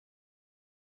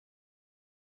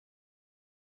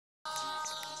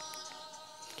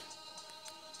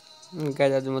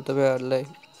Guys आज म तपाईहरुलाई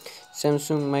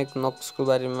स्यामसङ माइक नक्सको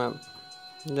बारेमा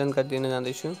जानकारी दिन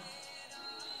जाँदैछु।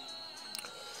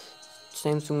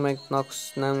 स्यामसङ माइक नक्स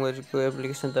नाम गरेको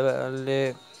एप्लिकेसन तपाईहरुले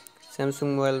स्यामसङ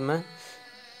मोबाइलमा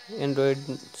एन्ड्रोइड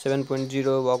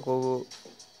 7.0 भएको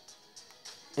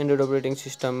एन्ड्रोइड अपरेटिङ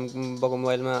सिस्टम भएको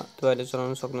मोबाइलमा तपाईहरुले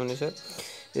चलाउन सक्नुहुनेछ।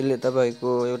 यसले तपाईको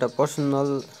एउटा पर्सनल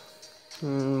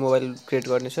मोबाइल क्रिएट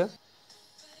गर्नेछ।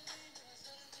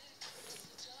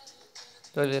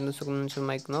 तपाईले हेर्न सक्नुहुन्छ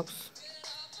माइक नक्स।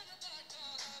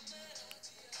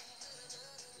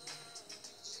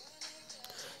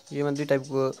 यसमा दुई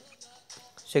टाइपको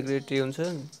सेक्युरिटी हुन्छ।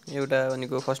 एउटा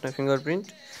भनेको फर्स्टमा फिंगरप्रिन्ट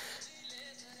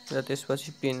र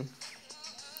त्यसपछि पिन।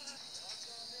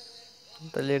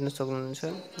 तपाईले हेर्न सक्नुहुन्छ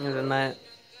एउटा नयाँ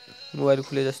मोबाइल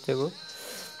खुले जस्तै हो।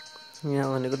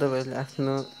 यहाँ भनेको तपाईले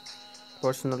आफ्नो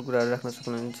पर्सनल कुराहरु राख्न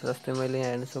सक्नुहुन्छ। जस्तै मैले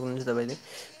यहाँ हेर्न सक्नुहुन्छ तपाईले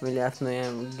मैले आफ्नो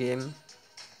यहाँ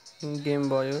गेम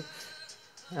भयो,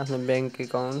 आफ्नो बैंक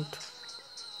एकाउन्ट,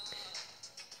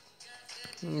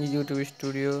 युट्युब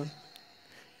स्टुडियो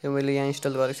यो मैले यहाँ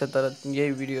इन्स्टल गरेको छ। तर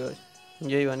यही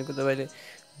भनेको तपाईले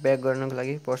ब्याक गर्नको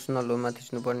लागि पर्सनल होममा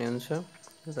थिच्नु पर्ने हुन्छ।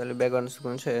 तपाईले ब्याक गर्न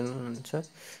सक्नुहुन्छ, हेर्नुहुन्छ।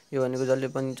 यो भनेको जसले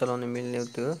पनि चलाउन मिल्ने हो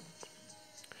त्यो।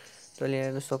 तपाईले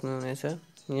हेर्न सक्नुहुनेछ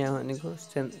यहाँ भनेको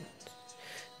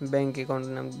बैंक एकाउन्ट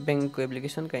नाम बैंकको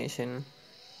एप्लिकेसन कहीँ छैन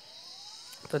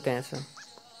त त्यहाँ छ।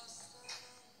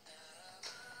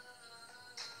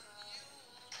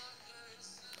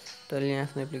 तपाईले यहाँ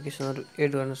आफ्नो एप्लिकेसनहरु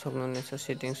एड गर्न सक्नुहुनेछ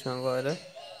सेटिङ्समा गएर।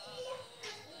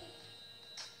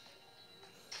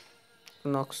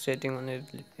 नक्स सेटिङ भन्ने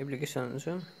एप्लिकेसन हुन्छ।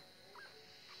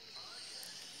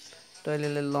 तपाईले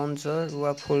यसलाई लन्चर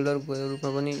वा फोल्डरको रूपमा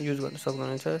पनि युज गर्न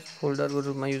सक्नुहुनेछ। फोल्डरको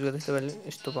रूपमा युज गर्दा तपाईले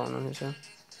यस्तो पाउनुहुनेछ।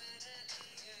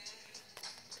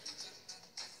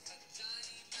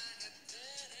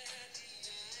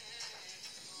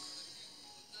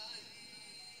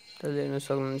 तपाईले हेर्न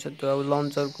सक्नुहुन्छ त्यो अब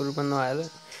लन्चरको रूपमा नआएर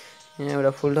यहाँ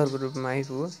एउटा फोल्डरको रूपमा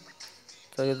आइपुग्यो।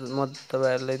 म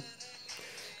तपाईहरुलाई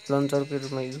लन्चरको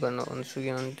रूपमा युज गर्न भन्छु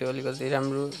किनभने त्यो अलिकति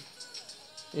राम्रो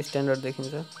स्ट्यान्डर्ड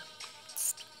देखिन्छ।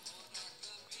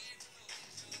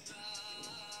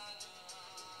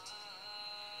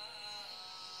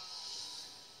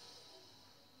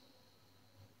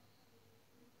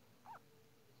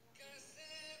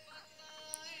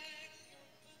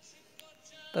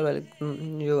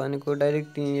 तपाईहरुले यो भनेको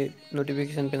डाइरेक्ट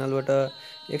नोटिफिकेसन प्यानलबाट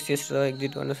एक्सेस र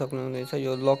एक्जिट गर्न सक्नुहुनेछ।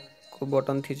 यो लकको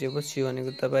बटन थिचेपछि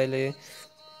भनेको तपाईले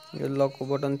यो लकको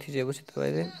बटन थिचेपछि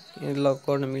तपाईले लक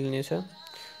गर्न मिल्नेछ।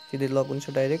 सिधै लक हुन्छ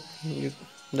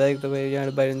डाइरेक्ट तपाई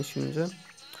यहाँबाट बाहिर निस्किनुहुन्छ।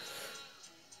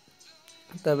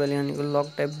 तपाईले यहाँको लक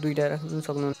टाइप दुईटा राख्न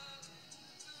सक्नुहुन्छ।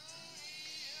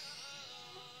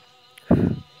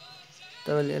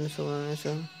 तपाईले हेर्न सक्नुहुनेछ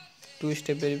 2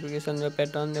 स्टेप भेरिफिकेसन र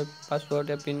प्याटर्न र पासवर्ड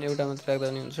या पिन एउटा मात्र राख्दा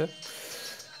पनि हुन्छ।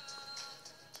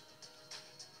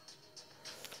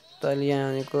 तपाईले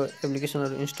यहाँ भनेको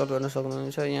एप्लिकेसनहरु इन्स्टल गर्न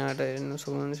सक्नुहुन्छ। यहाँबाट हेर्न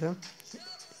सक्नुहुन्छ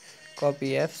कपी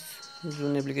एप्स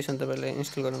जुन एप्लिकेसन तपाईलाई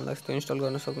इन्स्टल गर्न मन लाग्छ त्यो इन्स्टल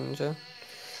गर्न सक्नुहुन्छ।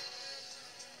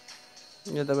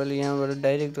 यो तपाईले यहाँबाट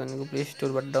डाइरेक्ट भनेको प्ले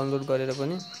स्टोरबाट डाउनलोड गरेर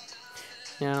पनि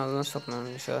यहाँ हाल्न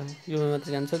सक्नुहुनेछ। यो मात्र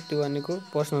जान्छ त्यो भनेको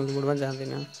पर्सनल मोडमा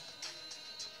जाँदैन।